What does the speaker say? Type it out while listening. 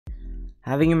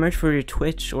having a merch for your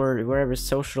Twitch or whatever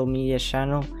social media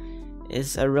channel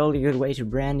is a really good way to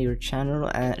brand your channel.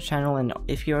 And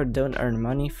if you don't earn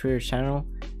money for your channel,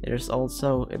 there's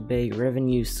also a big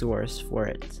revenue source for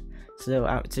it. So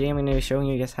today I'm going to be showing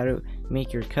you guys how to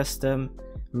make your custom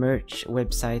merch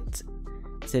website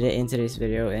in today's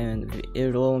video, and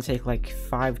it will only take like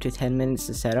 5 to 10 minutes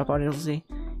to set up, honestly.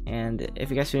 And if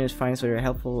you guys find this very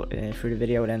helpful for the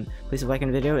video, then please like the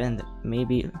video and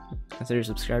maybe consider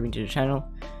subscribing to the channel.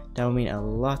 That would mean a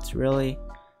lot, really.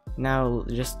 Now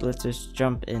let's just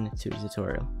jump into the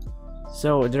tutorial.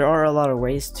 So there are a lot of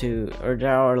ways to, or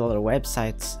there are a lot of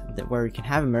websites where you can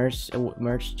have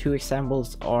merch. Two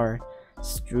examples are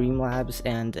Streamlabs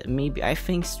and maybe I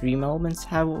think Stream Elements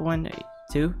have one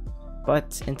too.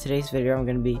 But in today's video I'm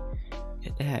going to be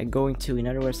going to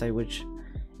another website which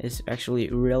is actually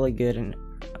really good, and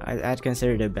I'd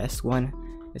consider the best one.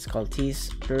 It's called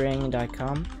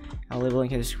teespring.com. I'll leave a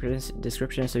link in the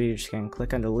description so you just can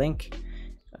click on the link.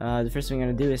 The first thing I'm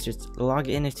going to do is just log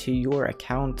into your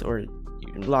account, or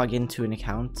log into an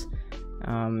account.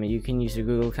 You can use your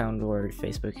Google account or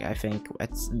Facebook. I think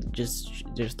it's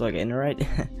just log in, right?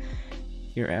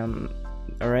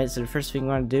 Alright, so the first thing you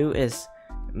want to do is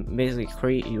basically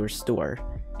create your store,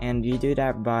 and you do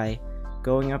that by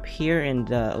going up here in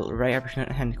the right upper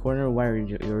hand corner where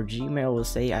your Gmail will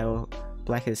say. I will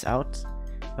black this out,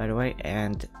 by the way,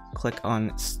 and click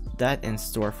on that and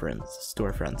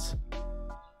storefronts.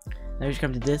 Now you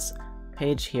come to this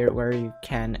page here where you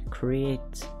can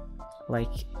create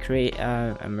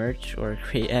a merch or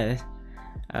create a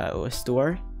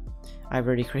store. I've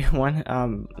already created one,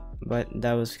 but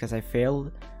that was because I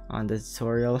failed on the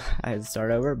tutorial. I had to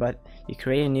start over, but you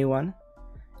create a new one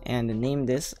and name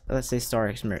this, let's say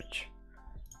StarX Merch.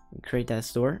 Create that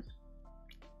store.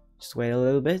 Just wait a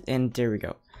little bit, and there we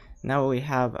go. Now we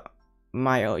have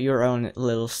your own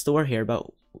little store here, but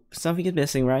something is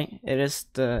missing, right? It is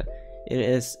the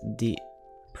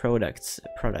products.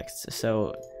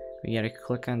 So we gotta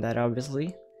click on that,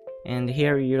 obviously, and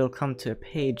here you'll come to a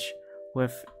page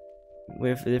with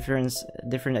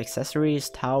different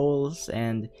accessories, towels,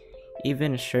 and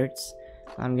even shirts.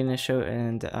 I'm gonna show,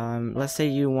 and let's say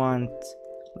you want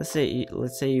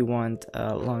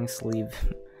a long sleeve.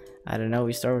 I don't know,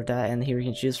 we start with that, and here you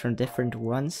can choose from different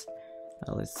ones.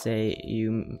 Let's say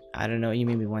you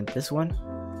maybe want this one.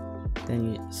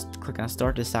 Then you click on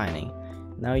start designing.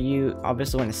 Now you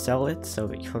obviously want to sell it, so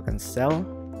we click on sell.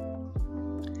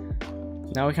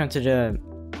 Now we come to the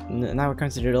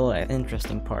little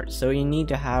interesting part. So you need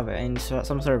to have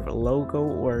some sort of logo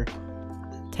or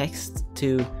text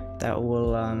that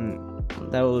will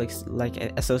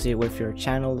associate with your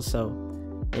channel, so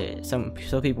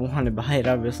people want to buy it,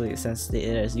 obviously, since it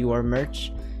is your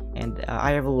merch. And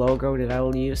I have a logo that I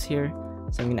will use here,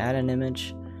 so I'm gonna add an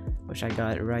image, which I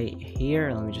got right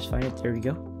here. Let me just find it. There we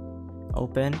go.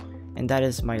 Open, and that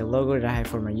is my logo that I have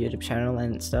for my YouTube channel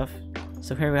and stuff.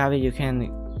 So here we have it. You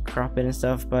can crop it and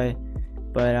stuff, but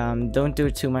don't do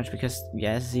it too much, because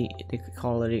yes, the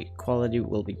quality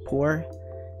will be poor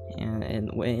and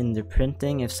in the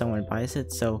printing if someone buys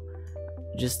it. So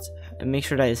just make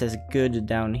sure that it says good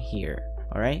down here.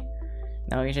 All right,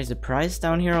 now we can change the price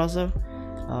down here also.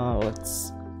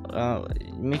 Let's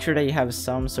make sure that you have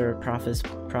some sort of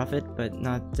profit, but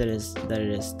not that it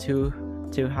is too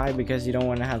high, because you don't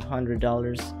want to have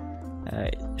 $100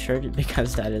 shirt,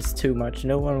 because that is too much.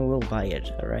 No one will buy it.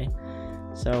 All right,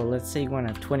 so let's say you want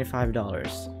to have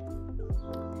 $25,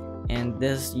 and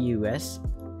this US,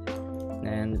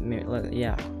 and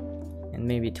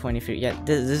maybe 23. Yeah,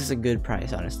 this is a good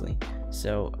price, honestly.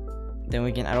 So then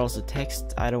we can add also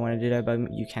text. I don't want to do that,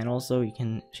 but you can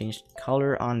change the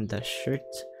color on the shirt.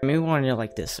 Maybe we want it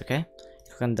like this. Okay,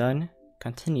 click on done,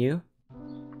 continue,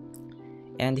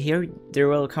 and here there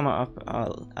will come up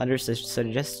other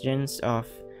suggestions of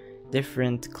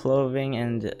different clothing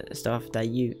and stuff that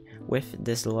you, with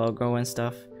this logo and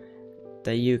stuff,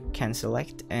 that you can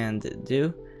select and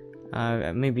do.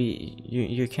 Maybe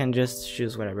you can just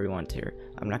choose whatever you want here.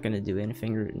 I'm not gonna do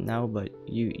anything now, but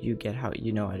you get how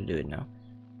you know how to do it now.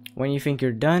 When you think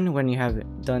you're done, when you have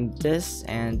done this,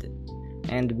 and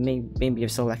maybe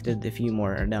you've selected a few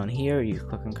more down here, you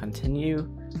click on continue,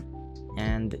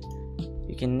 and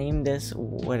you can name this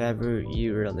whatever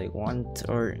you really want,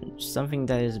 or something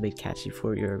that is a bit catchy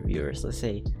for your viewers, let's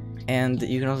say. And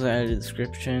you can also add a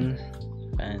description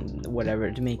and whatever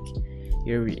to make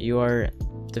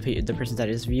the person that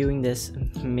is viewing this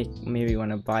maybe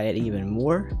want to buy it even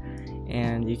more.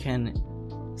 And you can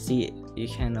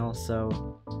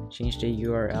also change the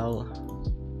URL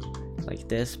like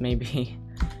this maybe,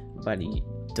 but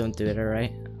don't do it. All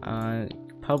right,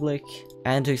 public,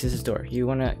 and to access the store, you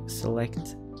wanna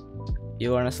select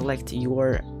your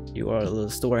little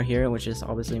store here, which is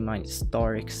obviously my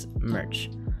StarX merch.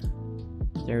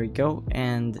 There we go,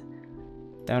 and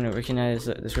down over here is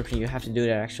the description. You have to do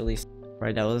that actually.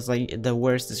 Right, that was like the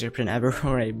worst description ever,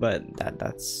 right? But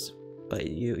but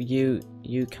you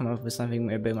come up with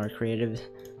something a bit more creative.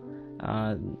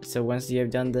 So once you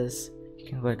have done this, you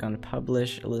can click on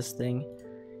publish listing,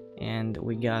 and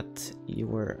we got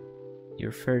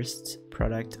your first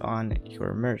product on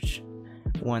your merch.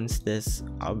 Once this,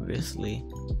 obviously,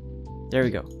 there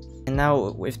we go. And now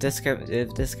if this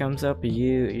comes up,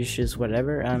 you choose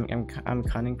whatever. I'm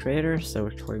content creator, so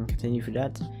we're going to continue for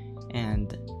that.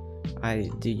 And I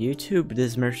do YouTube.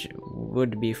 This merch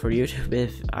would be for YouTube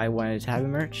if I wanted to have a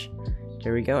merch.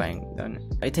 There we go, and done.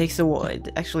 It takes a while. It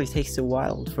actually takes a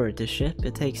while for it to ship.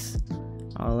 It takes.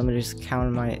 Let me just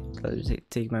count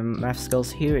take my math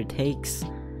skills here. It takes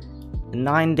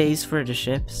 9 days for it to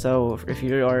ship. So if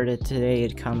you ordered it today,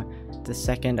 it'd come the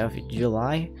 2nd of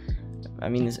July. I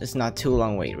mean, it's not too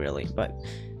long wait really, but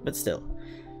still.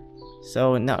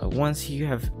 So now, once you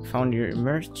have found your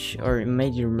merch or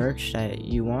made your merch that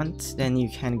you want, then you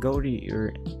can go to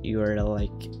your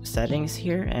like settings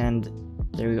here, and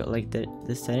there we go, like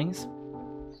the settings.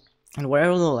 And what I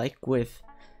really like with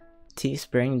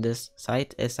Teespring, this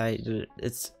site, is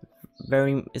it's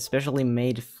very especially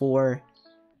made for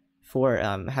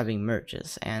having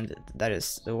merches, and that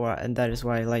is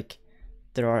why like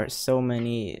there are so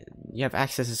many, you have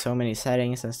access to so many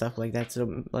settings and stuff like that.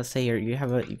 So let's say here you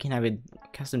can have a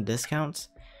custom discounts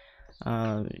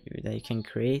that you can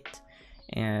create.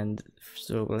 And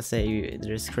so let's say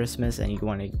there's Christmas and you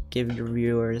want to give your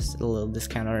viewers a little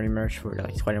discount on your merch for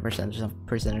like 20%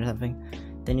 or something,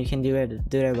 then you can do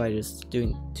that by just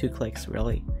doing 2 clicks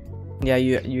really. Yeah,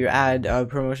 you add a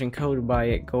promotion code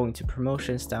by going to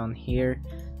promotions down here,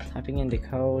 typing in the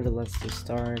code. Let's do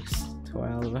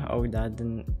StarX12. Oh, that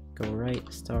didn't go right.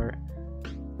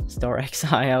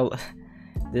 StarXIL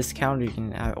discount. You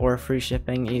can or free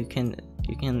shipping. You can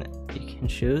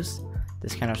choose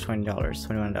discount of $20,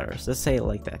 $21. Let's say it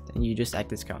like that, and you just add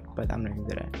discount. But I'm not gonna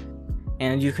do that.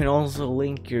 And you can also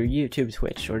link your YouTube,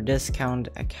 Twitch, or Discord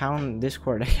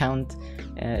account,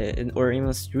 or even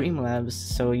Streamlabs,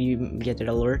 so you get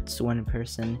alerts when a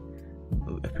person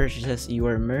purchases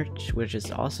your merch, which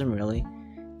is awesome, really.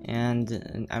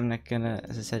 And I'm not gonna,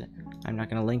 as I said, I'm not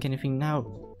gonna link anything now,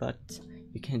 but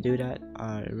you can do that.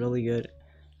 Really good,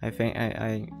 I think,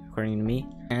 according to me.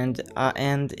 And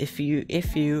if you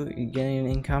get an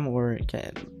income, or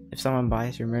if someone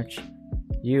buys your merch,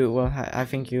 you will I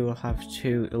think you will have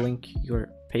to link your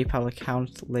PayPal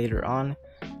account later on,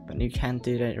 but you can't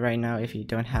do that right now if you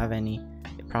don't have any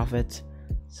profit.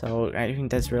 So I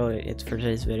think that's really it for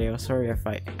today's video. Sorry if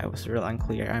I was real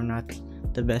unclear. I'm not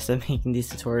the best at making these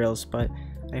tutorials, but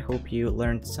I hope you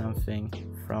learned something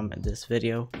from this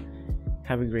video.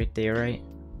 Have a great day, alright?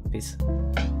 Peace.